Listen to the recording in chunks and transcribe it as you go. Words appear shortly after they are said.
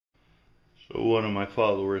So one of my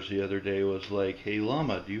followers the other day was like, "Hey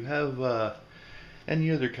Llama, do you have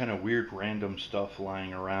any other kind of weird random stuff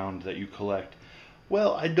lying around that you collect?"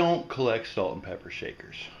 Well, I don't collect salt and pepper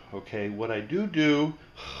shakers. Okay, what I do,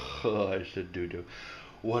 oh, I said do.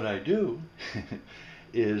 What I do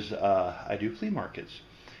is I do flea markets,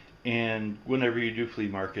 and whenever you do flea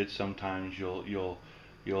markets, sometimes you'll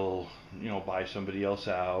buy somebody else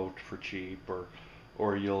out for cheap,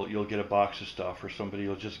 or you'll get a box of stuff, or somebody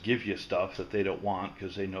will just give you stuff that they don't want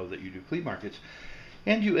because they know that you do flea markets,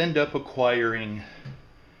 and you end up acquiring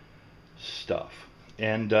stuff.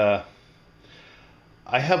 And I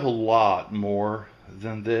have a lot more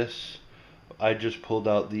than this. I just pulled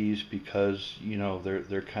out these because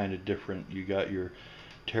they're kind of different. You got your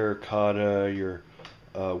terracotta, your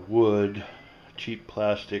wood, cheap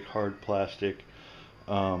plastic, hard plastic,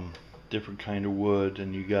 different kind of wood,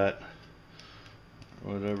 and you got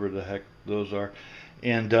whatever the heck those are.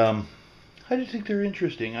 And I just think they're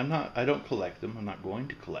interesting. I don't collect them. I'm not going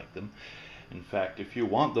to collect them. In fact, if you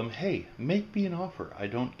want them, hey, make me an offer. I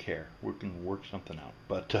don't care. We can work something out.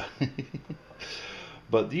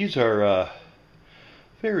 But these are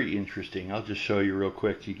very interesting. I'll just show you real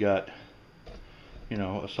quick. You got,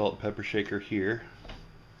 a salt and pepper shaker here.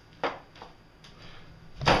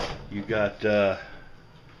 You got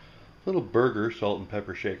little burger salt and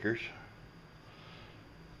pepper shakers.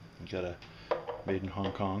 You got a made in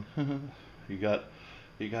Hong Kong. You got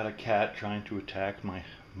a cat trying to attack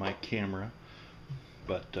my camera.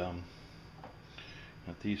 But got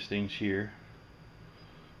these things here.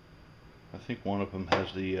 I think one of them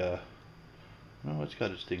has the no, it's got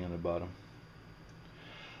its thing in the bottom.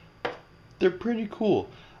 They're pretty cool.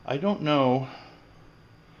 I don't know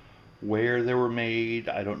where they were made.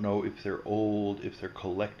 I don't know if they're old, if they're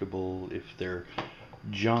collectible, if they're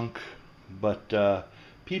junk. But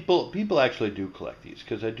people actually do collect these,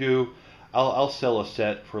 because I'll sell a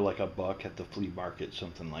set for like $1 at the flea market,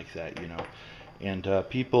 something like that, And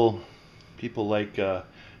people like the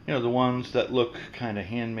ones that look kind of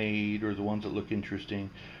handmade, or the ones that look interesting.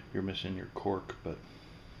 You're missing your cork, but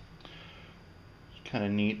it's kind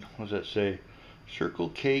of neat. What does that say? Circle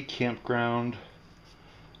K Campground,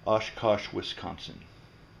 Oshkosh, Wisconsin.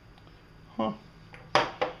 Huh.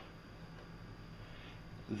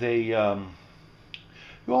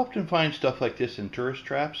 You often find stuff like this in tourist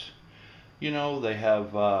traps. They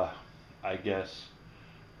have, I guess,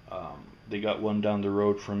 they got one down the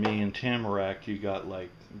road from me in Tamarack. You got like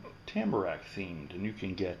Tamarack themed, and you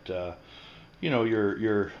can get,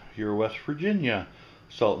 your West Virginia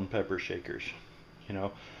salt and pepper shakers.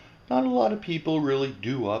 Not a lot of people really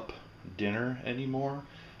do up dinner anymore.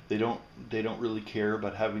 They don't really care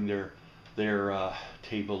about having their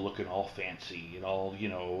table looking all fancy and all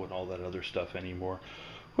and all that other stuff anymore,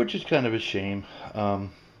 which is kind of a shame.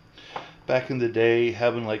 Back in the day,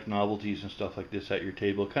 having like novelties and stuff like this at your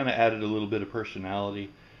table kind of added a little bit of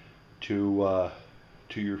personality to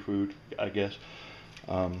your food, I guess.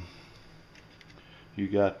 You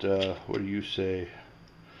got what do you say?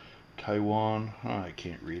 Taiwan. Oh, I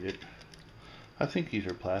can't read it. I think these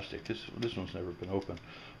are plastic. This one's never been opened.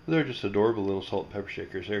 They're just adorable little salt and pepper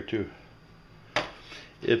shakers there too.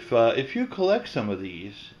 If you collect some of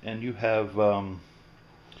these and you have an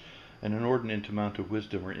inordinate amount of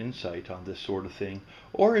wisdom or insight on this sort of thing,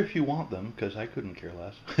 or if you want them, because I couldn't care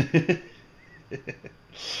less,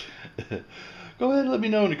 go ahead and let me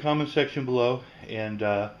know in the comment section below, and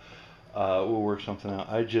we'll work something out.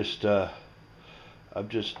 I'm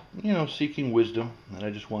just seeking wisdom, and I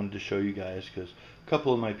just wanted to show you guys, because a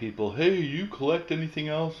couple of my people, hey, you collect anything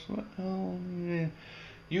else? Well, yeah.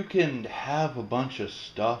 You can have a bunch of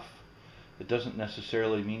stuff. It doesn't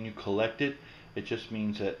necessarily mean you collect it. It just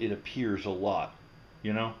means that it appears a lot,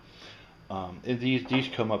 And these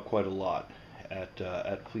come up quite a lot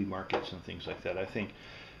at flea markets and things like that. I think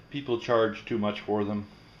people charge too much for them,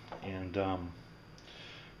 and I'm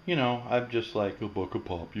just like, $1 a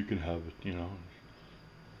pop, you can have it,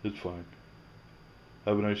 it's fine.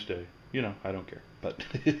 Have a nice day. I don't care. But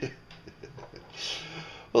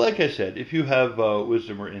well, like I said, if you have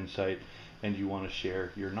wisdom or insight and you want to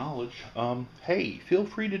share your knowledge, hey, feel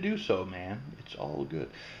free to do so, man. It's all good.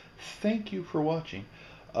 Thank you for watching.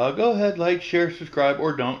 Go ahead, like, share, subscribe,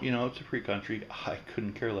 or don't. It's a free country. I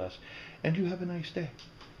couldn't care less. And you have a nice day.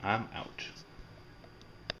 I'm out.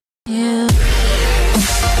 Yeah.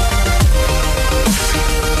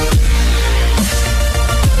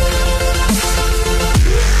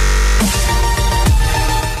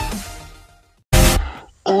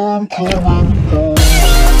 Pateron.